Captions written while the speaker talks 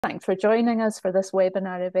Thanks for joining us for this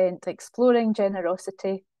webinar event, Exploring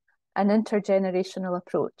Generosity, an Intergenerational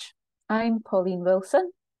Approach. I'm Pauline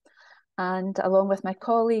Wilson, and along with my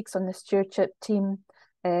colleagues on the stewardship team,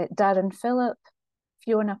 Darren Philip,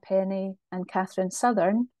 Fiona Penny and Catherine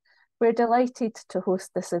Southern, we're delighted to host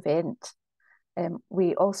this event.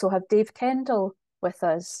 We also have Dave Kendall with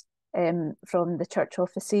us from the church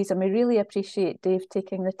offices, and we really appreciate Dave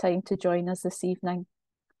taking the time to join us this evening.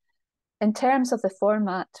 In terms of the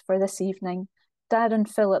format for this evening, Darren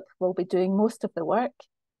Philip will be doing most of the work.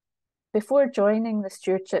 Before joining the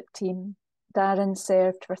stewardship team, Darren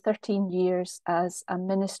served for 13 years as a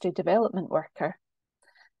ministry development worker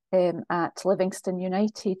at Livingston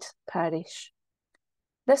United parish.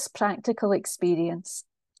 This practical experience,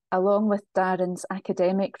 along with Darren's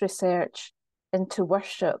academic research into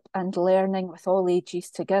worship and learning with all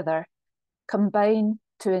ages together, combine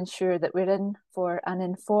to ensure that we're in for an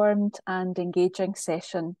informed and engaging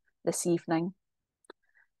session this evening.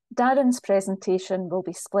 Darren's presentation will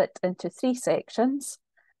be split into 3 sections: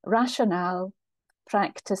 rationale,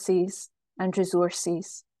 practices, and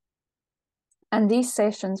resources. And these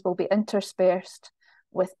sessions will be interspersed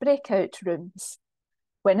with breakout rooms,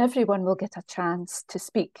 when everyone will get a chance to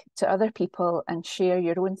speak to other people and share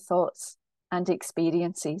your own thoughts and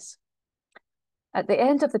experiences. At the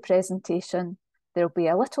end of the presentation, there'll be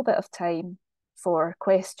a little bit of time for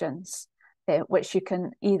questions, which you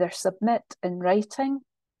can either submit in writing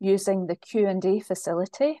using the Q&A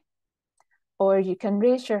facility, or you can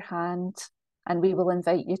raise your hand and we will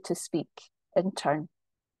invite you to speak in turn.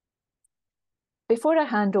 Before I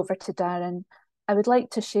hand over to Darren, I would like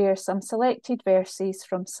to share some selected verses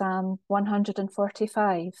from Psalm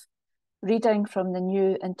 145, reading from the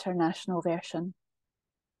New International Version.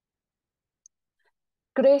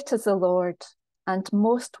 Great is the Lord, and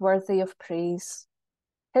most worthy of praise.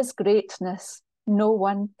 His greatness no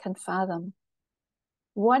one can fathom.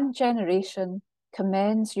 One generation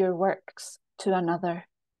commends your works to another.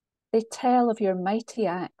 They tell of your mighty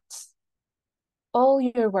acts. All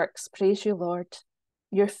your works praise you, Lord.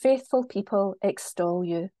 Your faithful people extol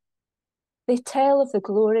you. They tell of the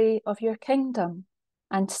glory of your kingdom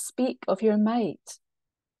and speak of your might,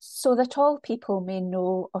 so that all people may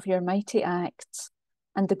know of your mighty acts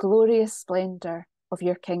and the glorious splendour of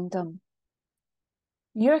your kingdom.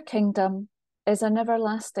 Your kingdom is an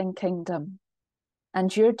everlasting kingdom,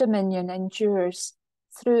 and your dominion endures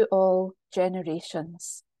through all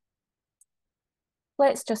generations.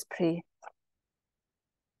 Let's just pray.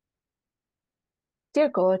 Dear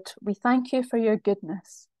God, we thank you for your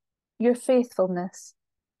goodness, your faithfulness,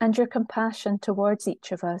 and your compassion towards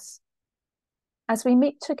each of us. As we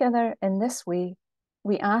meet together in this way,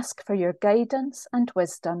 we ask for your guidance and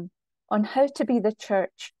wisdom on how to be the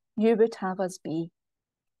church you would have us be,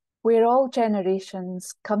 where all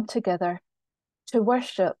generations come together to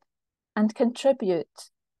worship and contribute,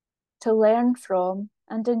 to learn from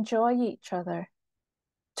and enjoy each other,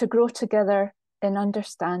 to grow together in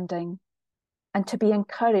understanding, and to be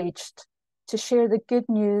encouraged to share the good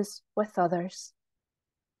news with others.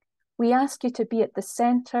 We ask you to be at the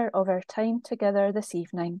centre of our time together this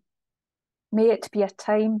evening. May it be a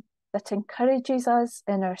time that encourages us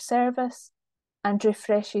in our service and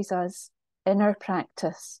refreshes us in our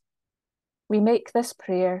practice. We make this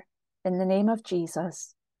prayer in the name of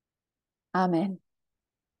Jesus. Amen.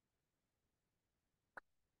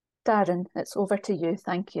 Darren, it's over to you.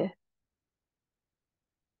 Thank you.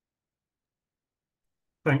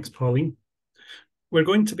 Thanks, Pauline. We're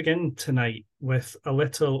going to begin tonight with a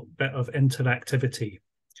little bit of interactivity.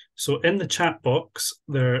 So in the chat box,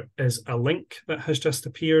 there is a link that has just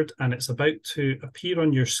appeared, and it's about to appear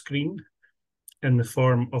on your screen in the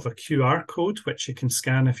form of a QR code, which you can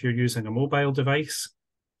scan if you're using a mobile device.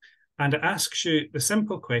 And it asks you the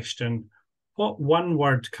simple question, what one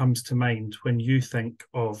word comes to mind when you think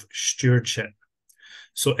of stewardship?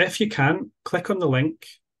 So if you can, click on the link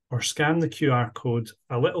or scan the QR code.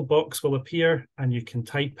 A little box will appear and you can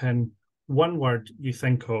type in one word you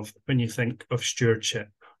think of when you think of stewardship.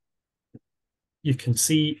 You can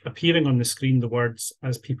see appearing on the screen the words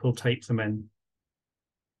as people type them in.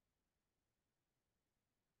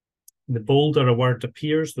 The bolder a word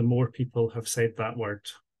appears, the more people have said that word.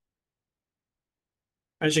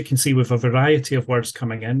 As you can see, we have a variety of words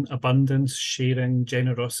coming in: abundance, sharing,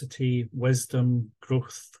 generosity, wisdom,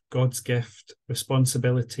 growth, God's gift,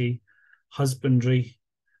 responsibility, husbandry,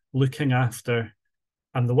 looking after.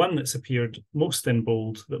 And the one that's appeared most in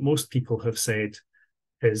bold that most people have said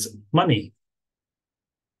is money.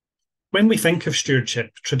 When we think of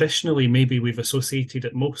stewardship, traditionally, maybe we've associated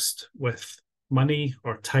it most with money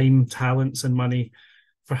or time, talents and money.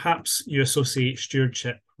 Perhaps you associate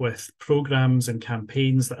stewardship with programmes and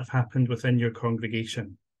campaigns that have happened within your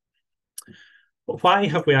congregation. But why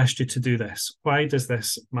have we asked you to do this? Why does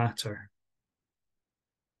this matter?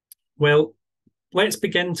 Well, let's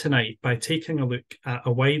begin tonight by taking a look at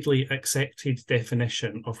a widely accepted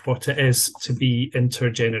definition of what it is to be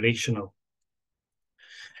intergenerational.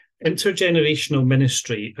 Intergenerational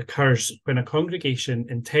ministry occurs when a congregation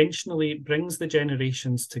intentionally brings the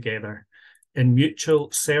generations together in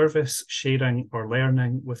mutual service, sharing, or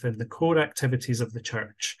learning within the core activities of the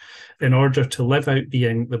church in order to live out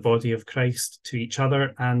being the body of Christ to each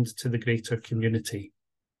other and to the greater community.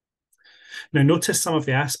 Now, notice some of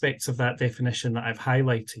the aspects of that definition that I've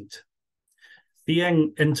highlighted.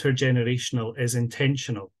 Being intergenerational is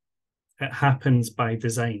intentional. It happens by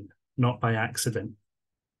design, not by accident.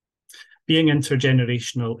 Being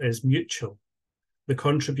intergenerational is mutual. The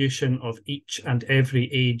contribution of each and every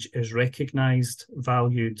age is recognised,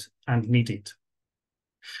 valued, and needed.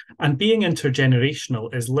 And being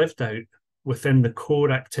intergenerational is lived out within the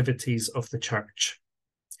core activities of the church.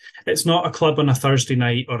 It's not a club on a Thursday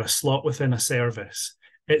night or a slot within a service.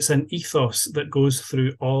 It's an ethos that goes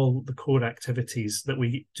through all the core activities that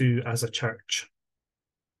we do as a church.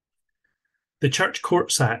 The Church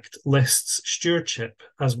Courts Act lists stewardship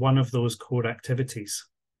as one of those core activities,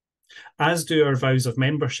 as do our vows of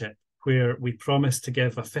membership, where we promise to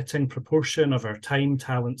give a fitting proportion of our time,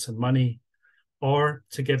 talents, and money, or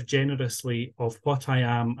to give generously of what I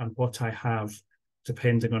am and what I have,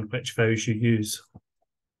 depending on which vows you use.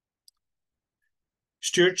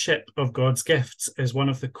 Stewardship of God's gifts is one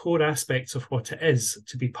of the core aspects of what it is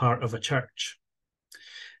to be part of a church.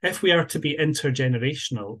 If we are to be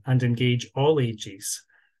intergenerational and engage all ages,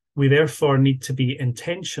 we therefore need to be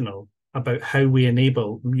intentional about how we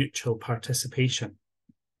enable mutual participation.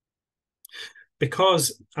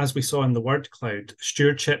 Because, as we saw in the word cloud,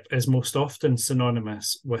 stewardship is most often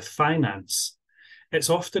synonymous with finance, it's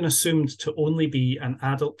often assumed to only be an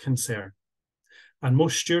adult concern, and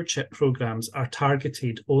most stewardship programmes are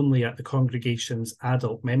targeted only at the congregation's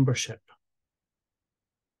adult membership.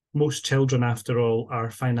 Most children, after all,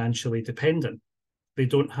 are financially dependent. They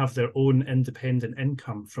don't have their own independent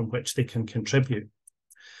income from which they can contribute.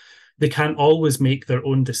 They can't always make their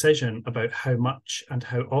own decision about how much and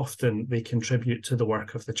how often they contribute to the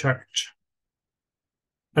work of the church.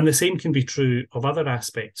 And the same can be true of other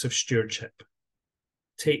aspects of stewardship.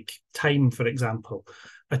 Take time, for example.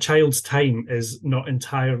 A child's time is not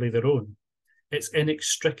entirely their own. It's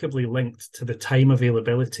inextricably linked to the time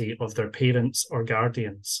availability of their parents or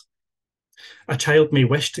guardians. A child may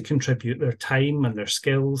wish to contribute their time and their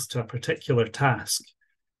skills to a particular task,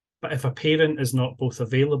 but if a parent is not both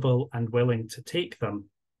available and willing to take them,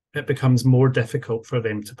 it becomes more difficult for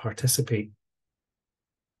them to participate.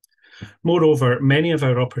 Moreover, many of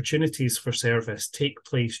our opportunities for service take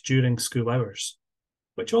place during school hours,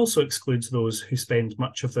 which also excludes those who spend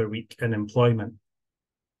much of their week in employment.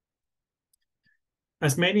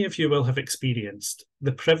 As many of you will have experienced,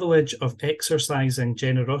 the privilege of exercising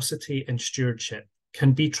generosity and stewardship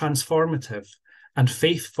can be transformative and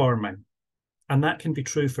faith-forming, and that can be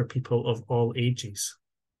true for people of all ages.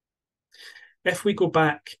 If we go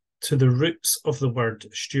back to the roots of the word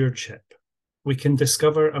stewardship, we can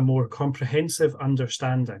discover a more comprehensive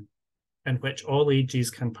understanding in which all ages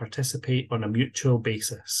can participate on a mutual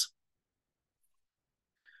basis.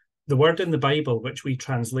 The word in the Bible, which we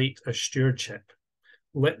translate as stewardship,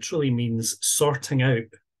 literally means sorting out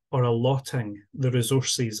or allotting the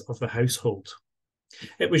resources of the household.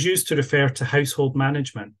 It was used to refer to household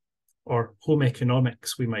management, or home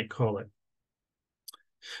economics, we might call it.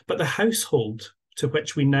 But the household to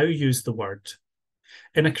which we now use the word,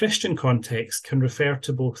 in a Christian context, can refer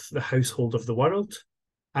to both the household of the world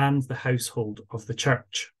and the household of the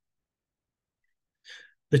church.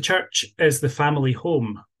 The church is the family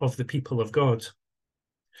home of the people of God.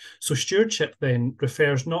 So stewardship then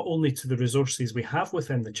refers not only to the resources we have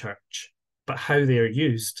within the church, but how they are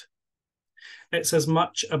used. It's as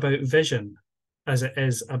much about vision as it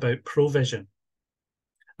is about provision.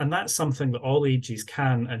 And that's something that all ages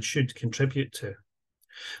can and should contribute to.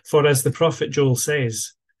 For as the prophet Joel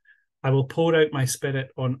says, I will pour out my spirit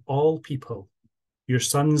on all people. Your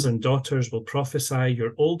sons and daughters will prophesy,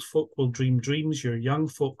 your old folk will dream dreams, your young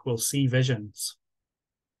folk will see visions.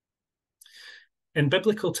 In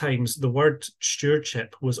biblical times, the word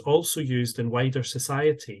stewardship was also used in wider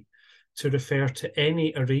society to refer to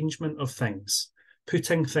any arrangement of things,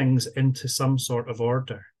 putting things into some sort of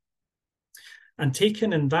order. And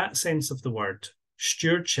taken in that sense of the word,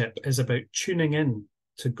 stewardship is about tuning in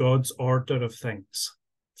to God's order of things,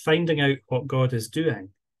 finding out what God is doing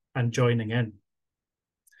and joining in.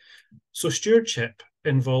 So stewardship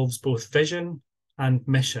involves both vision and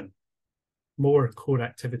mission, more core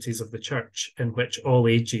activities of the church in which all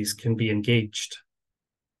ages can be engaged.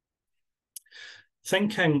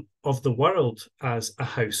 Thinking of the world as a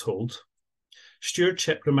household,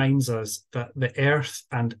 stewardship reminds us that the earth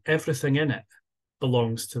and everything in it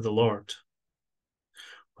belongs to the Lord.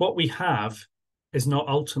 What we have is not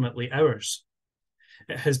ultimately ours.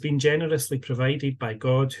 It has been generously provided by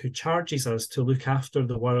God, who charges us to look after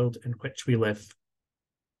the world in which we live.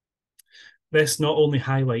 This not only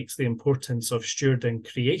highlights the importance of stewarding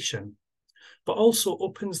creation, but also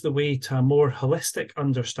opens the way to a more holistic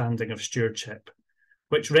understanding of stewardship,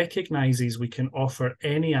 which recognises we can offer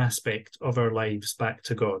any aspect of our lives back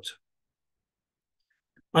to God.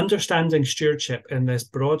 Understanding stewardship in this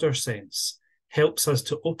broader sense helps us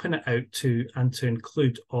to open it out to and to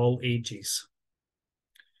include all ages.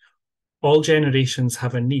 All generations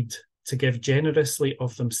have a need to give generously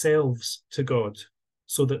of themselves to God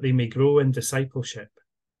so that they may grow in discipleship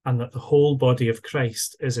and that the whole body of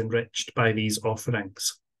Christ is enriched by these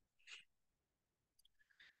offerings.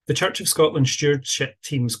 The Church of Scotland Stewardship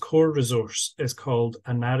Team's core resource is called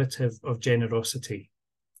A Narrative of Generosity.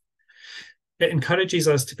 It encourages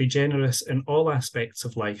us to be generous in all aspects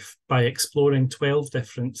of life by exploring 12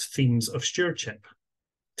 different themes of stewardship: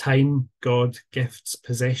 time, God, gifts,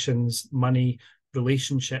 possessions, money,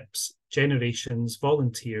 relationships, generations,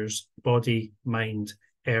 volunteers, body, mind,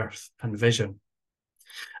 earth, and vision.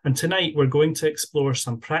 And tonight we're going to explore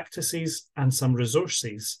some practices and some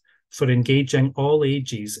resources for engaging all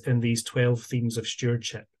ages in these 12 themes of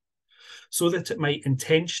stewardship, so that it might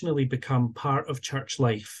intentionally become part of church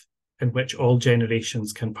life in which all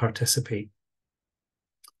generations can participate.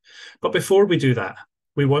 But before we do that,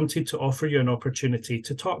 we wanted to offer you an opportunity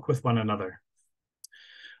to talk with one another.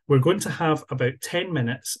 We're going to have about 10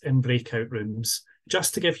 minutes in breakout rooms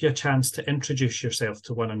just to give you a chance to introduce yourself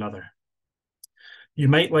to one another. You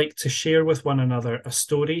might like to share with one another a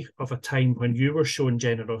story of a time when you were shown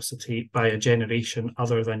generosity by a generation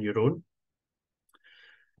other than your own.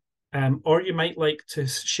 Or you might like to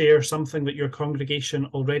share something that your congregation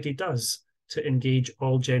already does to engage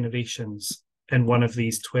all generations in one of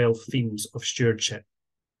these 12 themes of stewardship.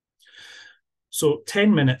 So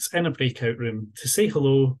 10 minutes in a breakout room to say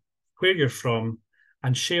hello, where you're from,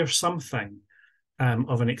 and share something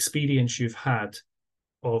of an experience you've had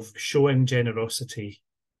of showing generosity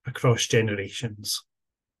across generations.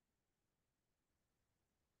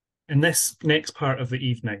 In this next part of the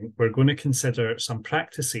evening, we're going to consider some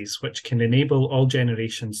practices which can enable all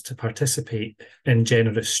generations to participate in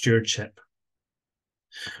generous stewardship.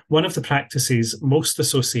 One of the practices most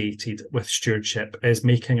associated with stewardship is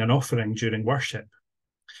making an offering during worship.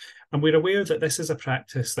 And we're aware that this is a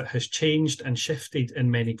practice that has changed and shifted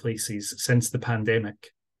in many places since the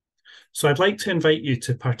pandemic. So I'd like to invite you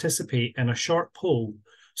to participate in a short poll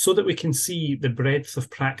so that we can see the breadth of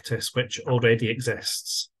practice which already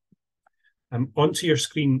exists. Onto your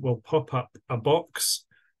screen will pop up a box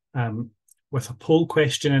with a poll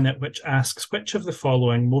question in it which asks which of the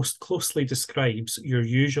following most closely describes your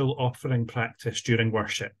usual offering practice during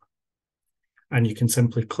worship. And you can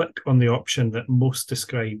simply click on the option that most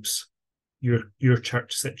describes your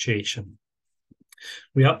church situation.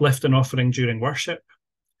 We uplift an offering during worship.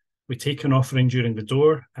 We take an offering during the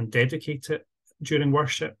door and dedicate it during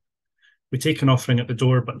worship. We take an offering at the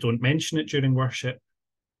door but don't mention it during worship.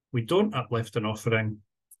 We don't uplift an offering.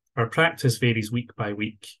 Our practice varies week by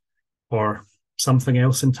week, or something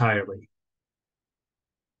else entirely.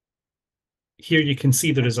 Here you can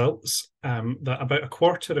see the results, that about a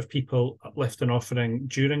quarter of people uplift an offering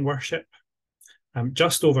during worship.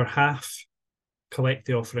 Just over half collect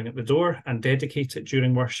the offering at the door and dedicate it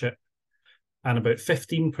during worship. And about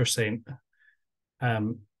 15%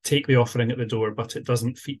 take the offering at the door, but it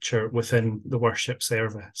doesn't feature within the worship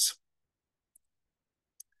service.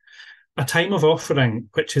 A time of offering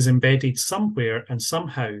which is embedded somewhere and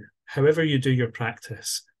somehow, however you do your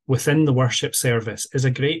practice, within the worship service is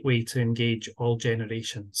a great way to engage all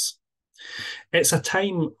generations. It's a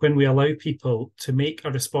time when we allow people to make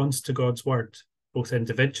a response to God's word, both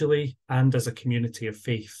individually and as a community of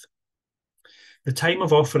faith. The time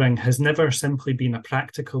of offering has never simply been a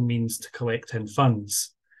practical means to collect in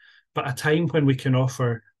funds, but a time when we can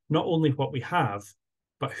offer not only what we have,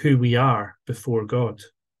 but who we are before God.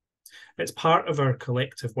 It's part of our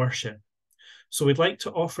collective worship. So we'd like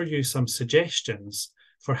to offer you some suggestions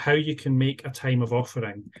for how you can make a time of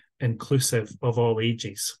offering inclusive of all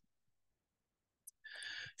ages.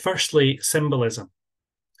 Firstly, symbolism.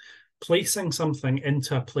 Placing something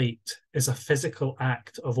into a plate is a physical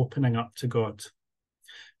act of opening up to God.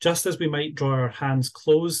 Just as we might draw our hands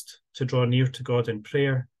closed to draw near to God in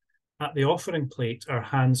prayer, at the offering plate are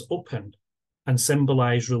hands open and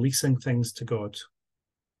symbolise releasing things to God.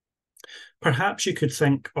 Perhaps you could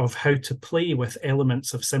think of how to play with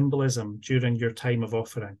elements of symbolism during your time of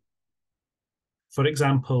offering. For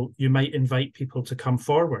example, you might invite people to come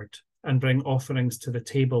forward and bring offerings to the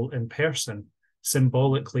table in person,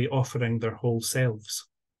 symbolically offering their whole selves.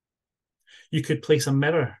 You could place a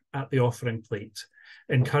mirror at the offering plate,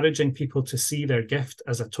 encouraging people to see their gift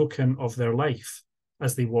as a token of their life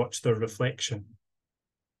as they watch their reflection.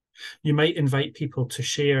 You might invite people to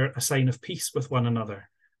share a sign of peace with one another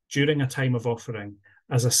during a time of offering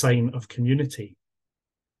as a sign of community.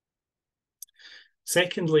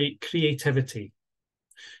 Secondly, creativity.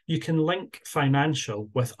 You can link financial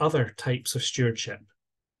with other types of stewardship.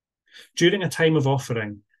 During a time of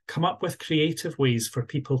offering, come up with creative ways for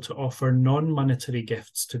people to offer non-monetary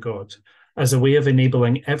gifts to God as a way of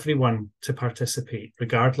enabling everyone to participate,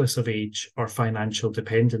 regardless of age or financial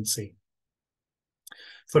dependency.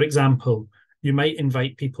 For example, you might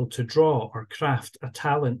invite people to draw or craft a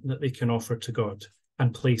talent that they can offer to God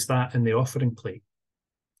and place that in the offering plate.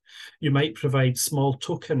 You might provide small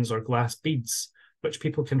tokens or glass beads which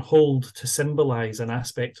people can hold to symbolise an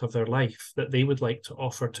aspect of their life that they would like to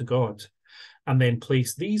offer to God, and then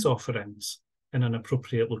place these offerings in an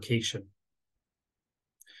appropriate location.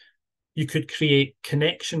 You could create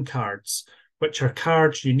connection cards, which are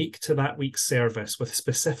cards unique to that week's service with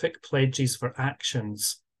specific pledges for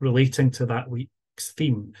actions relating to that week's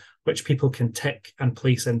theme, which people can tick and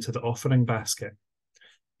place into the offering basket.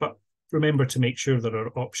 But remember to make sure there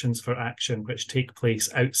are options for action which take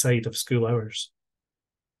place outside of school hours.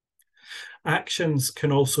 Actions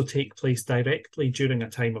can also take place directly during a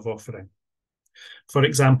time of offering. For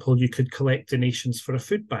example, you could collect donations for a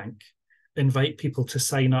food bank, invite people to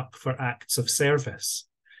sign up for acts of service,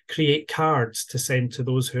 create cards to send to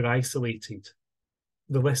those who are isolated.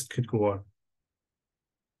 The list could go on.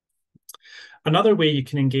 Another way you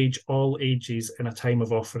can engage all ages in a time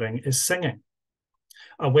of offering is singing.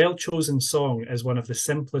 A well-chosen song is one of the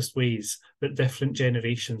simplest ways that different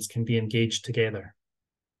generations can be engaged together.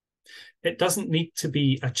 It doesn't need to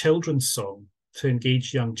be a children's song to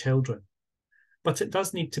engage young children, but it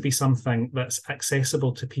does need to be something that's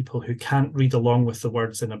accessible to people who can't read along with the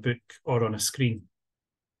words in a book or on a screen.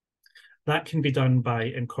 That can be done by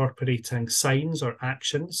incorporating signs or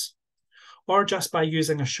actions, or just by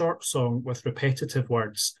using a short song with repetitive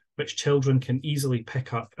words which children can easily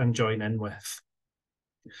pick up and join in with.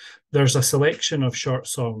 There's a selection of short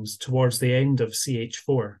songs towards the end of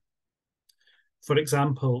CH4. For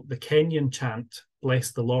example, the Kenyan chant,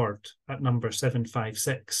 Bless the Lord, at number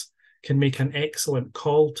 756, can make an excellent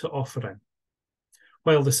call to offering,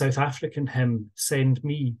 while the South African hymn, Send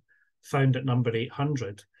Me, found at number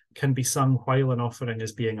 800, can be sung while an offering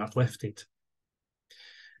is being uplifted.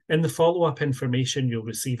 In the follow-up information you'll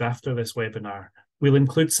receive after this webinar, we'll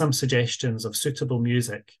include some suggestions of suitable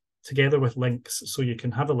music, together with links so you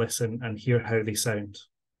can have a listen and hear how they sound.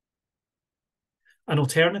 An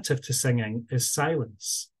alternative to singing is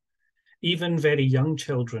silence. Even very young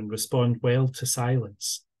children respond well to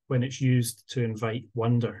silence when it's used to invite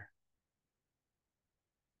wonder.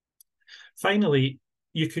 Finally,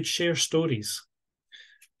 you could share stories.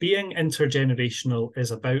 Being intergenerational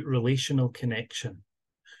is about relational connection.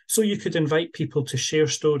 So you could invite people to share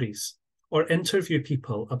stories or interview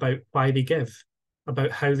people about why they give,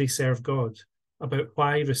 about how they serve God, about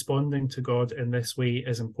why responding to God in this way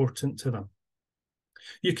is important to them.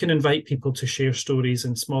 You can invite people to share stories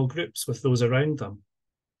in small groups with those around them.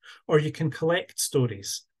 Or you can collect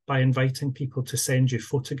stories by inviting people to send you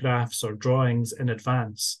photographs or drawings in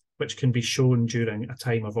advance, which can be shown during a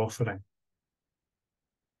time of offering.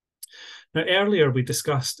 Now, earlier we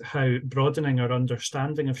discussed how broadening our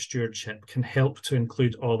understanding of stewardship can help to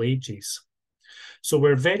include all ages. So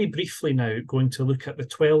we're very briefly now going to look at the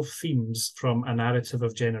 12 themes from A Narrative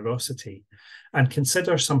of Generosity and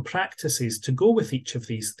consider some practices to go with each of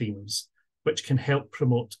these themes, which can help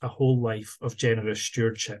promote a whole life of generous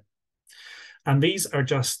stewardship. And these are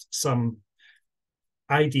just some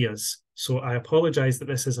ideas. So I apologise that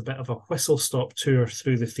this is a bit of a whistle-stop tour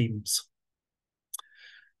through the themes.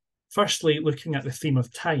 Firstly, looking at the theme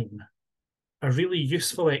of time. A really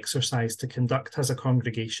useful exercise to conduct as a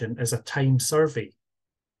congregation is a time survey.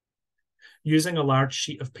 Using a large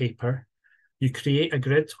sheet of paper, you create a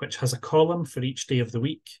grid which has a column for each day of the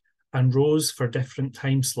week and rows for different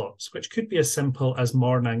time slots, which could be as simple as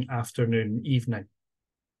morning, afternoon, evening.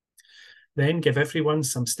 Then give everyone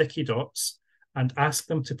some sticky dots and ask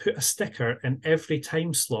them to put a sticker in every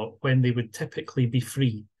time slot when they would typically be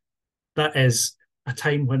free. That is, a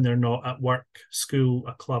time when they're not at work, school,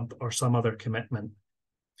 a club, or some other commitment.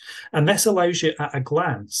 And this allows you at a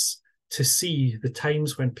glance to see the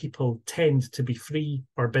times when people tend to be free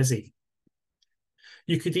or busy.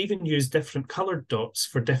 You could even use different coloured dots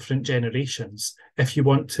for different generations if you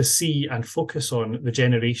want to see and focus on the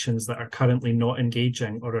generations that are currently not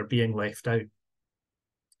engaging or are being left out.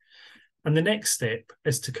 And the next step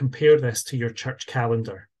is to compare this to your church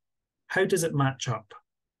calendar. How does it match up?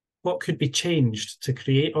 What could be changed to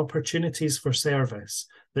create opportunities for service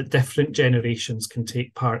that different generations can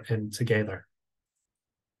take part in together?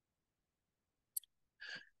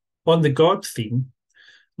 On the God theme,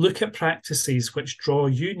 look at practices which draw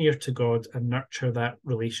you near to God and nurture that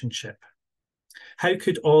relationship. How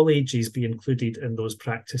could all ages be included in those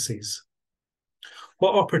practices?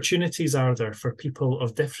 What opportunities are there for people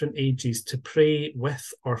of different ages to pray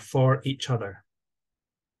with or for each other?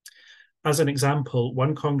 As an example,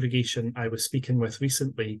 one congregation I was speaking with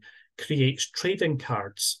recently creates trading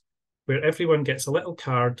cards where everyone gets a little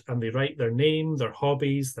card and they write their name, their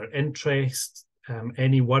hobbies, their interests,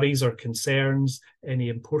 any worries or concerns, any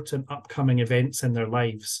important upcoming events in their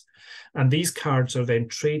lives. And these cards are then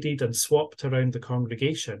traded and swapped around the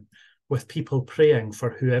congregation with people praying for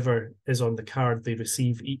whoever is on the card they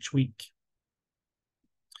receive each week.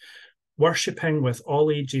 Worshipping with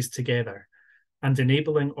all ages together and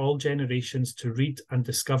enabling all generations to read and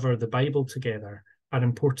discover the Bible together are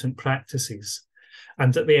important practices.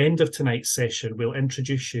 And at the end of tonight's session, we'll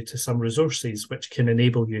introduce you to some resources which can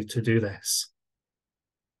enable you to do this.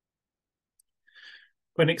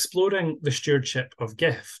 When exploring the stewardship of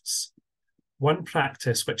gifts, one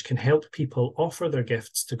practice which can help people offer their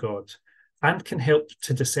gifts to God and can help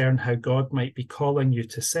to discern how God might be calling you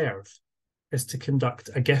to serve is to conduct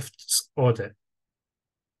a gifts audit.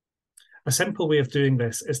 A simple way of doing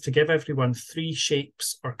this is to give everyone 3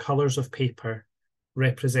 shapes or colours of paper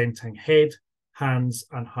representing head, hands,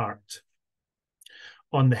 and heart.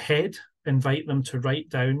 On the head, invite them to write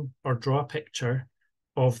down or draw a picture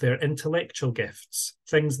of their intellectual gifts,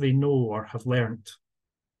 things they know or have learnt.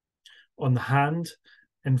 On the hand,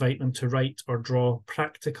 invite them to write or draw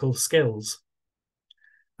practical skills.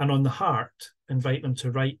 And on the heart, invite them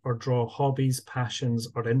to write or draw hobbies, passions,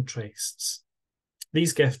 or interests.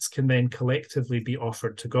 These gifts can then collectively be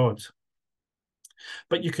offered to God.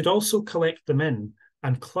 But you could also collect them in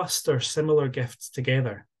and cluster similar gifts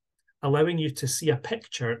together, allowing you to see a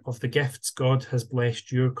picture of the gifts God has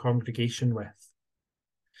blessed your congregation with.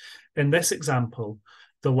 In this example,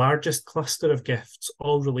 the largest cluster of gifts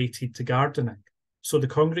all related to gardening, so the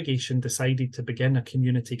congregation decided to begin a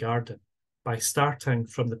community garden by starting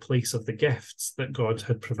from the place of the gifts that God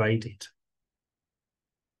had provided.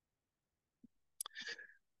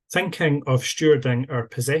 Thinking of stewarding our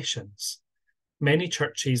possessions, many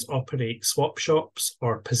churches operate swap shops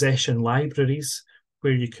or possession libraries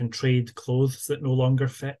where you can trade clothes that no longer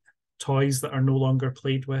fit, toys that are no longer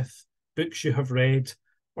played with, books you have read,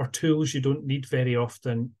 or tools you don't need very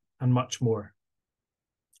often, and much more.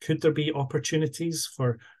 Could there be opportunities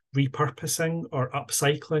for repurposing or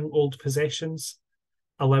upcycling old possessions,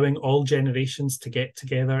 allowing all generations to get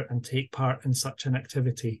together and take part in such an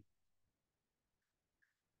activity?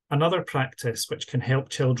 Another practice which can help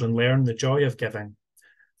children learn the joy of giving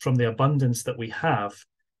from the abundance that we have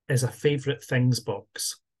is a favourite things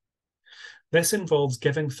box. This involves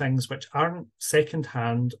giving things which aren't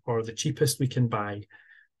second-hand or the cheapest we can buy,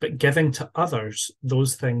 but giving to others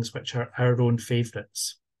those things which are our own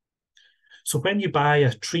favourites. So when you buy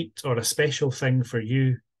a treat or a special thing for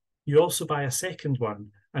you, you also buy a second one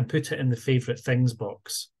and put it in the favourite things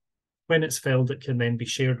box. When it's filled, it can then be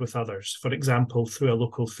shared with others, for example, through a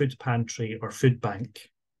local food pantry or food bank.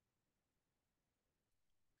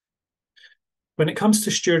 When it comes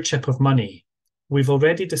to stewardship of money, we've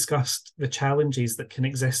already discussed the challenges that can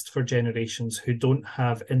exist for generations who don't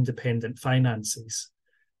have independent finances,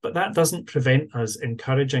 but that doesn't prevent us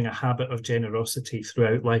encouraging a habit of generosity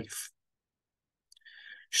throughout life.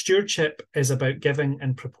 Stewardship is about giving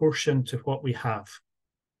in proportion to what we have.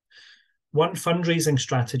 One fundraising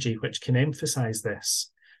strategy which can emphasise this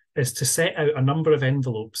is to set out a number of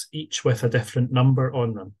envelopes, each with a different number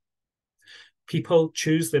on them. People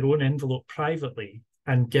choose their own envelope privately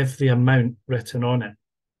and give the amount written on it.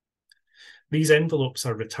 These envelopes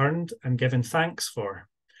are returned and given thanks for,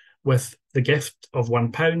 with the gift of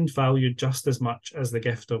 £1 valued just as much as the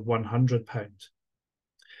gift of £100.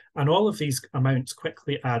 And all of these amounts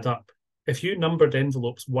quickly add up. If you numbered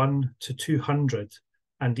envelopes 1 to 200,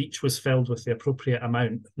 and each was filled with the appropriate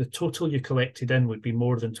amount, the total you collected in would be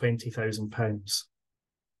more than £20,000.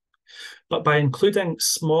 But by including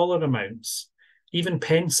smaller amounts, even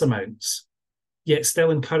pence amounts, yet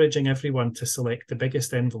still encouraging everyone to select the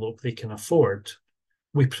biggest envelope they can afford,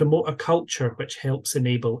 we promote a culture which helps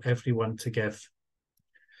enable everyone to give.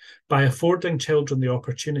 By affording children the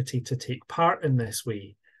opportunity to take part in this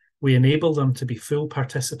way, we enable them to be full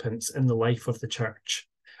participants in the life of the church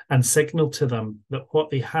and signal to them that what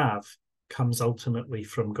they have comes ultimately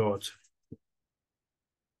from God.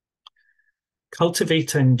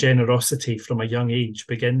 Cultivating generosity from a young age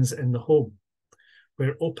begins in the home,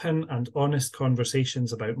 where open and honest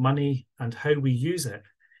conversations about money and how we use it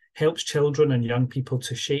helps children and young people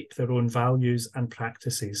to shape their own values and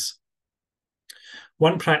practices.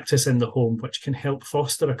 One practice in the home which can help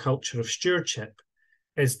foster a culture of stewardship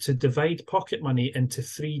is to divide pocket money into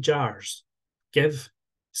 3 jars: give,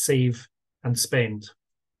 save, and spend.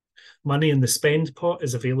 Money in the spend pot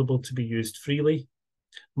is available to be used freely.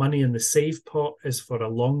 Money in the save pot is for a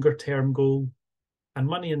longer term goal. And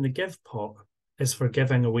money in the give pot is for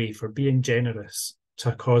giving away, for being generous to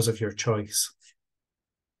a cause of your choice.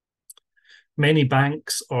 Many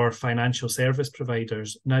banks or financial service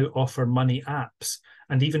providers now offer money apps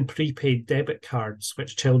and even prepaid debit cards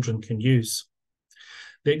which children can use.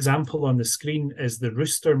 The example on the screen is the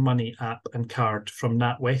Rooster Money app and card from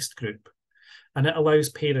NatWest Group, and it allows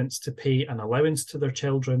parents to pay an allowance to their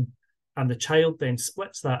children, and the child then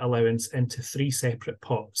splits that allowance into 3 separate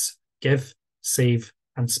pots: give, save,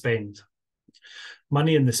 and spend.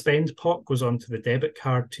 Money in the spend pot goes onto the debit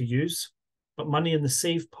card to use, but money in the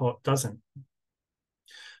save pot doesn't.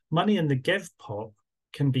 Money in the give pot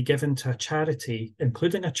can be given to a charity,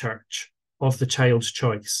 including a church, of the child's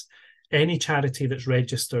choice, any charity that's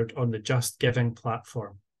registered on the Just Giving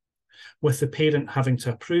platform, with the parent having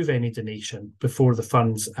to approve any donation before the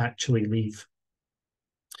funds actually leave.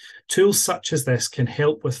 Tools such as this can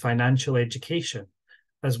help with financial education,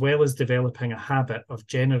 as well as developing a habit of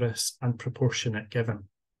generous and proportionate giving.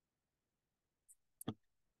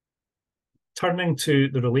 Turning to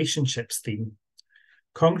the relationships theme,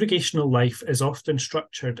 congregational life is often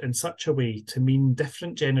structured in such a way to mean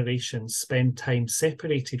different generations spend time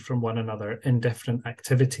separated from one another in different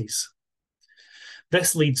activities.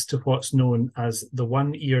 This leads to what's known as the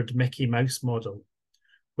one-eared Mickey Mouse model,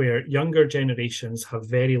 where younger generations have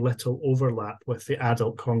very little overlap with the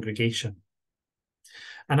adult congregation.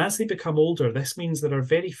 And as they become older, this means there are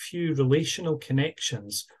very few relational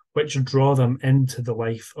connections which draw them into the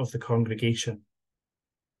life of the congregation.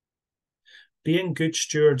 Being good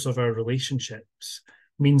stewards of our relationships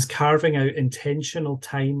means carving out intentional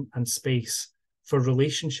time and space for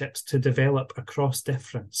relationships to develop across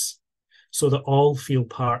difference, so that all feel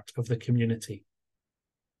part of the community.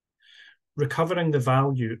 Recovering the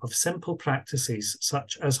value of simple practices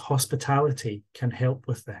such as hospitality can help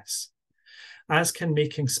with this, as can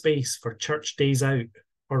making space for church days out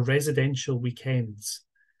or residential weekends,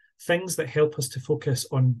 things that help us to focus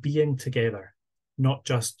on being together, not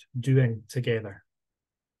just doing together.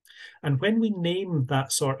 And when we name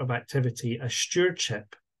that sort of activity as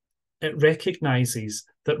stewardship, it recognises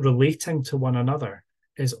that relating to one another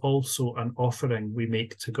is also an offering we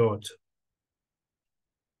make to God.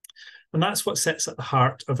 And that's what sits at the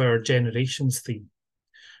heart of our generations theme,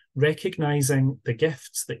 recognising the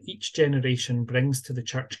gifts that each generation brings to the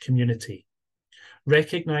church community,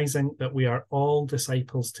 recognising that we are all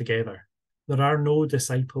disciples together. There are no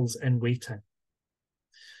disciples in waiting.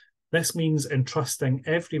 This means entrusting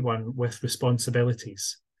everyone with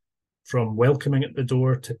responsibilities, from welcoming at the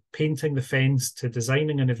door to painting the fence to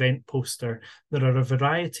designing an event poster. There are a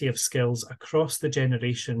variety of skills across the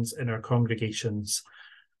generations in our congregations,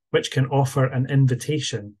 which can offer an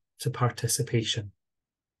invitation to participation.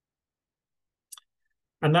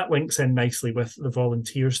 And that links in nicely with the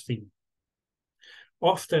volunteers theme.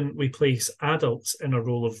 Often we place adults in a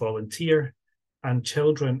role of volunteer and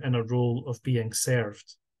children in a role of being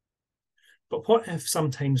served. But what if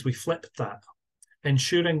sometimes we flipped that,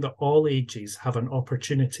 ensuring that all ages have an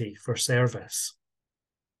opportunity for service?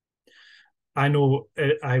 I know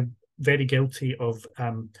I'm very guilty of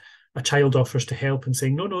a child offers to help and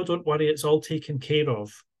saying, no, don't worry, it's all taken care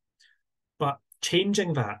of. But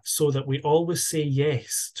changing that so that we always say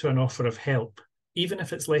yes to an offer of help, even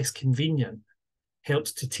if it's less convenient,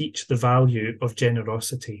 helps to teach the value of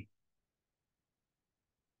generosity.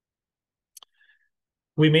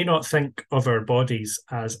 We may not think of our bodies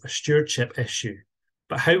as a stewardship issue,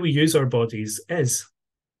 but how we use our bodies is.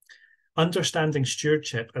 Understanding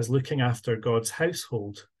stewardship as looking after God's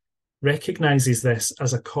household recognises this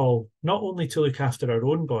as a call not only to look after our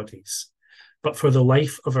own bodies, but for the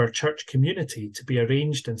life of our church community to be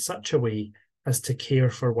arranged in such a way as to care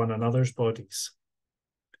for one another's bodies.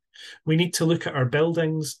 We need to look at our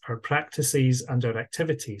buildings, our practices, and our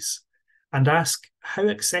activities and ask how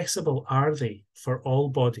accessible are they for all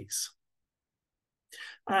bodies?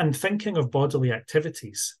 And thinking of bodily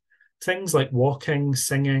activities, things like walking,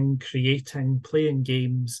 singing, creating, playing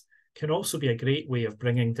games can also be a great way of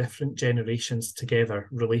bringing different generations together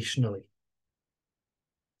relationally.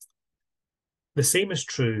 The same is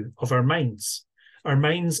true of our minds. Our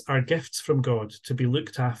minds are gifts from God to be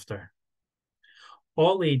looked after.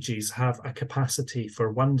 All ages have a capacity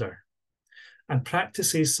for wonder, and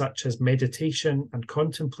practices such as meditation and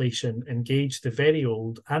contemplation engage the very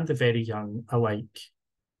old and the very young alike.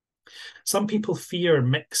 Some people fear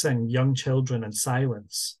mixing young children in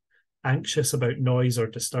silence, anxious about noise or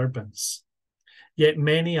disturbance. Yet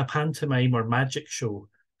many a pantomime or magic show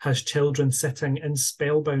has children sitting in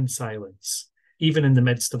spellbound silence, even in the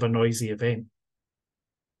midst of a noisy event.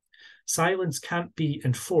 Silence can't be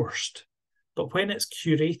enforced, but when it's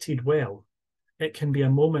curated well, it can be a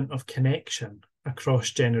moment of connection across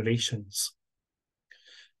generations.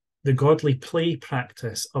 The godly play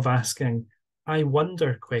practice of asking "I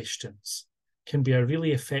wonder" questions can be a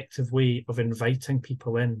really effective way of inviting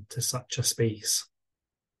people into such a space.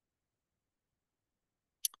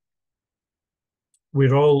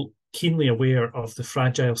 We're all keenly aware of the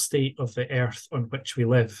fragile state of the earth on which we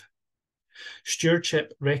live.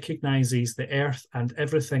 Stewardship recognises the earth and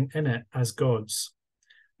everything in it as God's,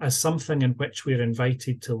 as something in which we're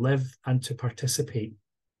invited to live and to participate.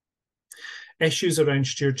 Issues around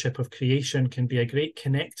stewardship of creation can be a great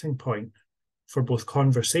connecting point for both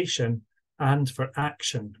conversation and for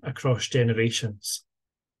action across generations.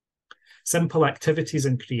 Simple activities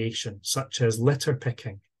in creation, such as litter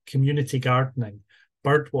picking, community gardening,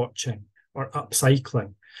 bird watching, or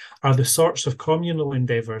upcycling, are the sorts of communal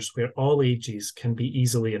endeavours where all ages can be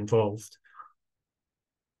easily involved.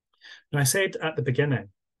 Now, I said at the beginning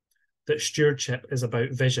that stewardship is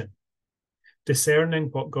about vision, discerning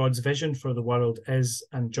what God's vision for the world is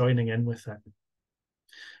and joining in with it.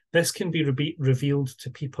 This can be revealed to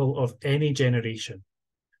people of any generation,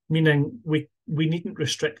 meaning we needn't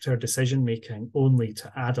restrict our decision-making only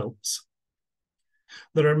to adults.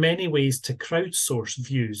 There are many ways to crowdsource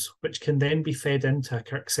views, which can then be fed into a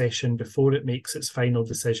Kirk session before it makes its final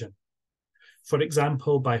decision. For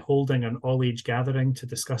example, by holding an all-age gathering to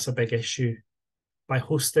discuss a big issue, by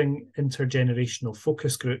hosting intergenerational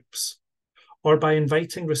focus groups, or by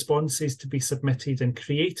inviting responses to be submitted in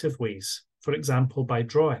creative ways, for example, by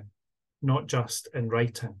drawing, not just in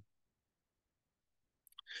writing.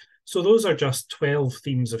 So those are just 12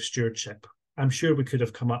 themes of stewardship. I'm sure we could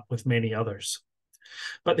have come up with many others.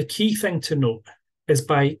 But the key thing to note is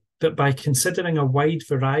that by considering a wide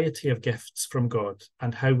variety of gifts from God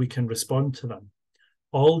and how we can respond to them,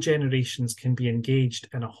 all generations can be engaged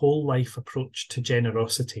in a whole life approach to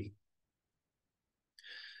generosity.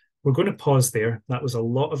 We're going to pause there. That was a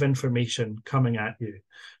lot of information coming at you.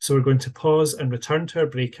 So we're going to pause and return to our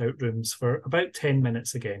breakout rooms for about 10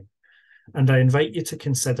 minutes again. And I invite you to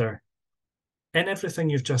consider, in everything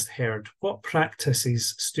you've just heard, what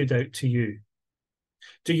practices stood out to you?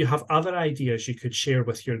 Do you have other ideas you could share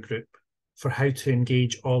with your group for how to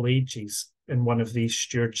engage all ages in one of these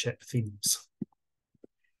stewardship themes?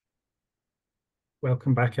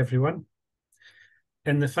 Welcome back, everyone.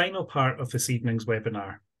 In the final part of this evening's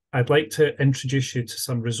webinar, I'd like to introduce you to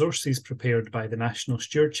some resources prepared by the National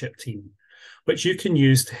Stewardship team, which you can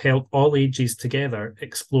use to help all ages together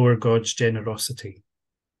explore God's generosity.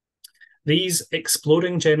 These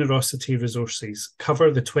Exploring Generosity resources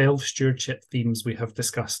cover the 12 stewardship themes we have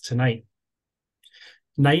discussed tonight.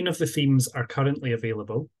 9 of the themes are currently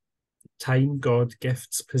available: time, God,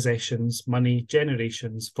 gifts, possessions, money,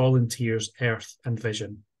 generations, volunteers, earth, and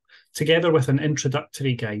vision, together with an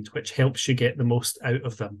introductory guide which helps you get the most out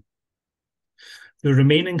of them. The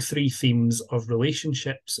remaining 3 themes of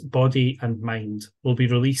relationships, body, and mind will be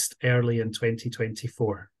released early in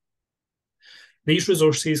 2024. These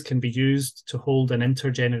resources can be used to hold an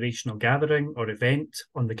intergenerational gathering or event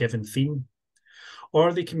on the given theme,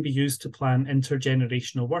 or they can be used to plan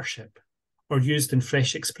intergenerational worship, or used in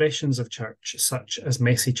fresh expressions of church, such as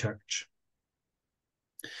Messy Church.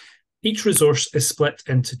 Each resource is split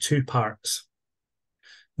into 2 parts.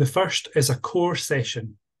 The first is a core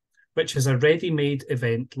session, which is a ready-made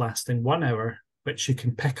event lasting 1 hour, which you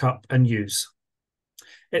can pick up and use.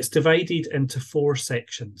 It's divided into 4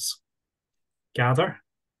 sections. Gather,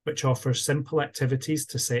 which offers simple activities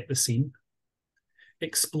to set the scene.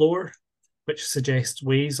 Explore, which suggests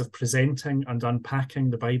ways of presenting and unpacking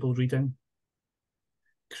the Bible reading.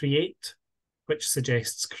 Create, which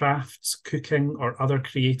suggests crafts, cooking, or other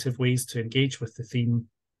creative ways to engage with the theme.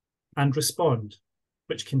 And Respond,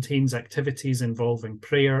 which contains activities involving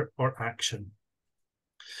prayer or action.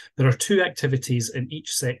 There are 2 activities in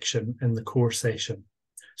each section in the core session.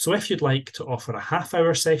 So if you'd like to offer a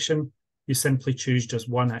half-hour session, you simply choose just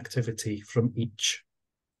one activity from each.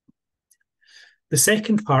 The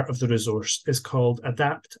second part of the resource is called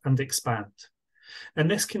Adapt and Expand,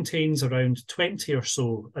 and this contains around 20 or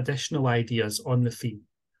so additional ideas on the theme,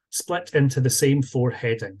 split into the same 4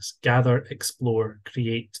 headings: gather, explore,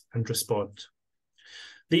 create, and respond.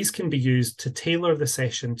 These can be used to tailor the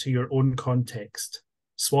session to your own context,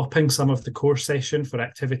 swapping some of the core session for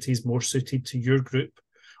activities more suited to your group,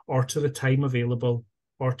 or to the time available,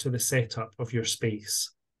 or to the setup of your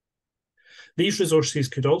space. These resources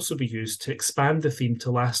could also be used to expand the theme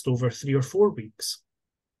to last over 3 or 4 weeks.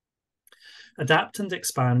 Adapt and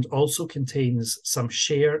Expand also contains some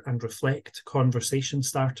share and reflect conversation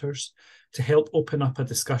starters to help open up a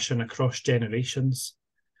discussion across generations,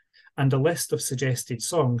 and a list of suggested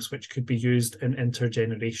songs which could be used in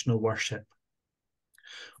intergenerational worship.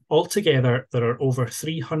 Altogether, there are over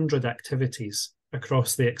 300 activities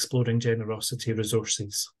across the Exploring Generosity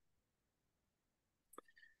resources.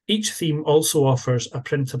 Each theme also offers a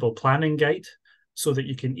printable planning guide so that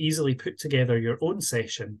you can easily put together your own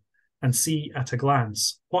session and see at a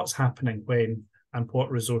glance what's happening when and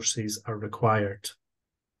what resources are required.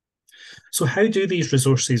 So how do these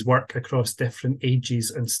resources work across different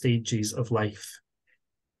ages and stages of life?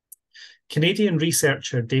 Canadian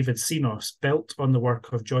researcher David Sinos built on the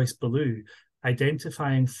work of Joyce Ballou,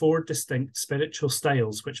 identifying 4 distinct spiritual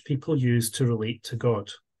styles which people use to relate to God.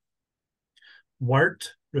 Word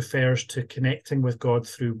refers to connecting with God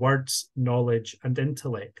through words, knowledge, and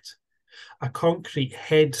intellect, a concrete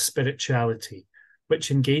head spirituality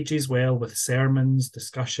which engages well with sermons,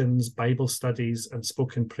 discussions, Bible studies, and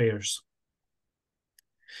spoken prayers.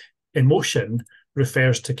 Emotion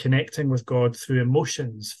refers to connecting with God through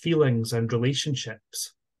emotions, feelings, and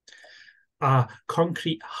relationships, a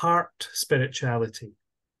concrete heart spirituality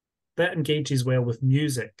that engages well with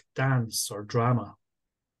music, dance, or drama.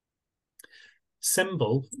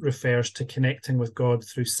 Symbol refers to connecting with God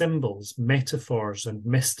through symbols, metaphors, and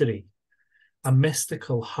mystery, a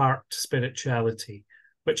mystical heart spirituality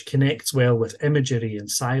which connects well with imagery and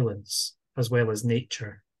silence, as well as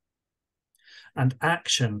nature. And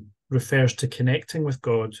action refers to connecting with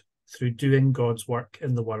God through doing God's work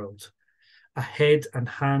in the world, a head and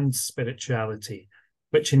hands spirituality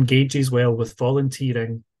which engages well with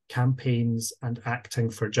volunteering, campaigns, and acting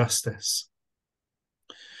for justice.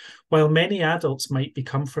 While many adults might be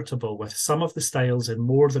comfortable with some of the styles in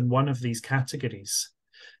more than one of these categories,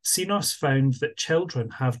 Sinos found that children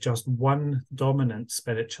have just one dominant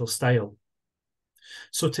spiritual style.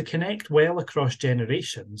 So to connect well across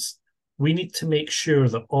generations, we need to make sure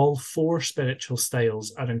that all 4 spiritual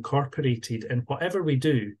styles are incorporated in whatever we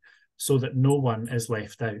do so that no one is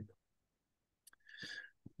left out.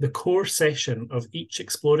 The core session of each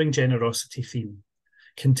Exploring Generosity theme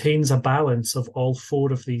contains a balance of all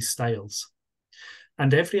 4 of these styles,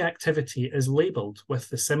 and every activity is labelled with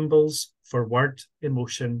the symbols for word,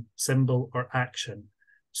 emotion, symbol, or action,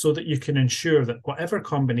 so that you can ensure that whatever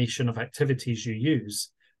combination of activities you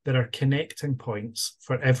use, there are connecting points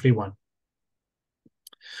for everyone.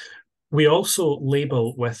 We also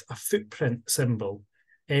label with a footprint symbol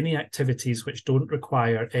any activities which don't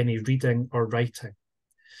require any reading or writing.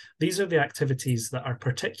 These are the activities that are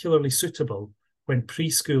particularly suitable when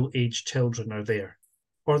preschool-age children are there,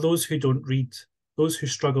 or those who don't read, those who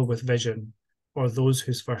struggle with vision, or those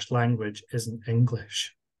whose first language isn't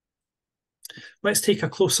English. Let's take a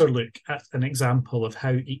closer look at an example of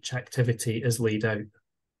how each activity is laid out.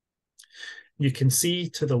 You can see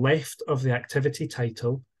to the left of the activity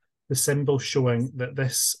title, the symbol showing that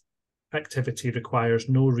this activity requires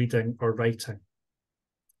no reading or writing.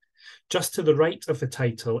 Just to the right of the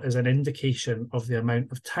title is an indication of the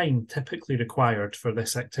amount of time typically required for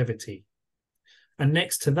this activity. And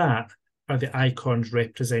next to that are the icons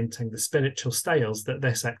representing the spiritual styles that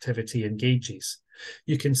this activity engages.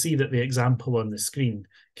 You can see that the example on the screen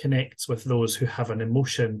connects with those who have an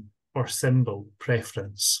emotion or symbol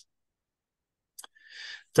preference.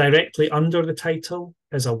 Directly under the title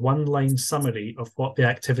is a one-line summary of what the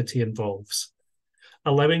activity involves,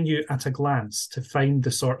 allowing you at a glance to find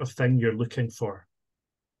the sort of thing you're looking for.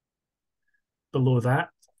 Below that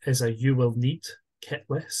is a you will need kit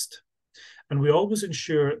list, and we always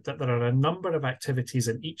ensure that there are a number of activities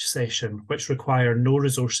in each session which require no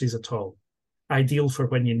resources at all, ideal for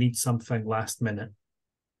when you need something last minute.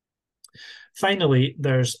 Finally,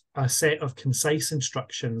 there's a set of concise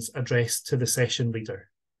instructions addressed to the session leader,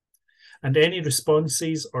 and any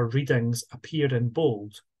responses or readings appear in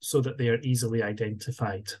bold so that they are easily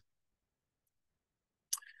identified.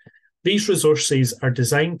 These resources are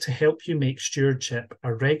designed to help you make stewardship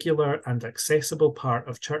a regular and accessible part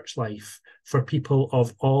of church life for people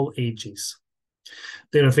of all ages.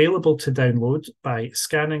 They're available to download by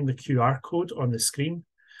scanning the QR code on the screen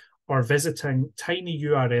or visiting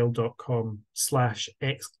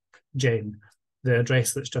tinyurl.com/xgen, the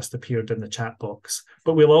address that's just appeared in the chat box.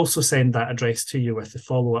 But we'll also send that address to you with the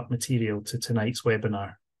follow-up material to tonight's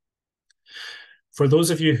webinar. For those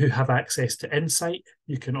of you who have access to Insight,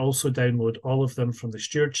 you can also download all of them from the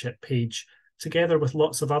Stewardship page, together with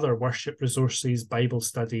lots of other worship resources, Bible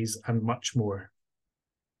studies, and much more.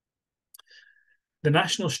 The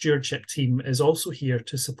National Stewardship team is also here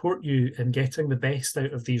to support you in getting the best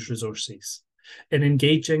out of these resources, in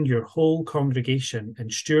engaging your whole congregation in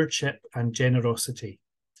stewardship and generosity,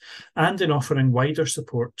 and in offering wider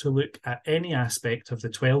support to look at any aspect of the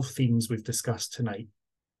 12 themes we've discussed tonight.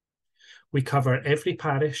 We cover every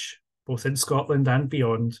parish, both in Scotland and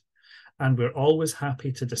beyond, and we're always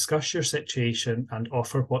happy to discuss your situation and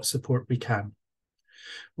offer what support we can.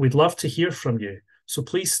 We'd love to hear from you, so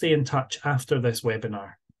please stay in touch after this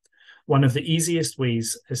webinar. One of the easiest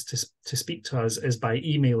ways is to speak to us is by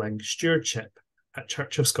emailing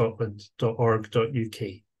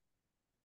stewardship@churchofscotland.org.uk.